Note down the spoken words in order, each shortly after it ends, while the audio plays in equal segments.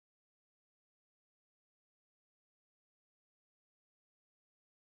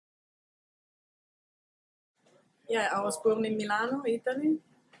Yeah, I was born in Milano, Italy,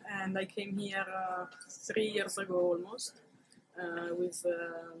 and I came here 3 years ago almost with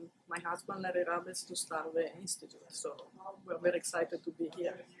my husband Larry Rabes to start the institute. So we're very excited to be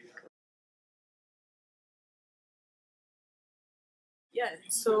here. Yeah,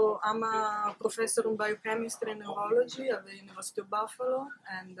 so I'm a professor in biochemistry and neurology at the University of Buffalo,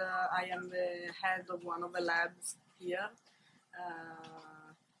 and I am the head of one of the labs here.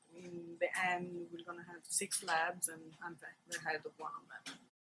 In the end, we're going to have 6 labs, and I'm the head of one of them.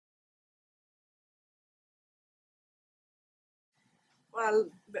 Well,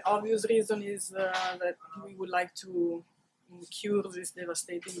 the obvious reason is that we would like to cure this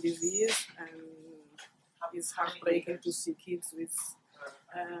devastating disease, and it's heartbreaking to see kids with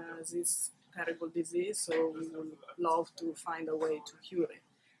this terrible disease, so we would love to find a way to cure it.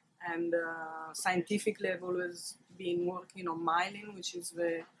 And scientifically, I've always been working on myelin, which is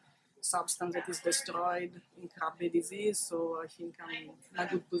the substance that is destroyed in Krabbe disease, so I think I'm in a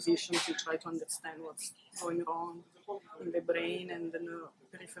good position to try to understand what's going wrong in the brain and the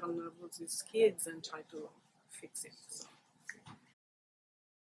peripheral nerves of these kids and try to fix it.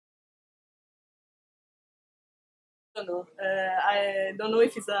 So. I don't know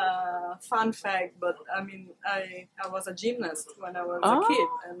if it's a fun fact, but I mean, I was a gymnast when I was a kid,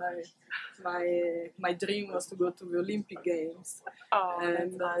 and my dream was to go to the Olympic Games,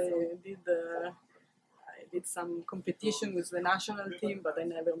 and I did some competition with the national team, but I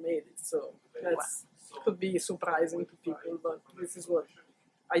never made it. So that could be surprising to people, but this is what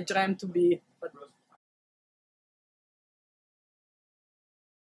I dreamt to be, but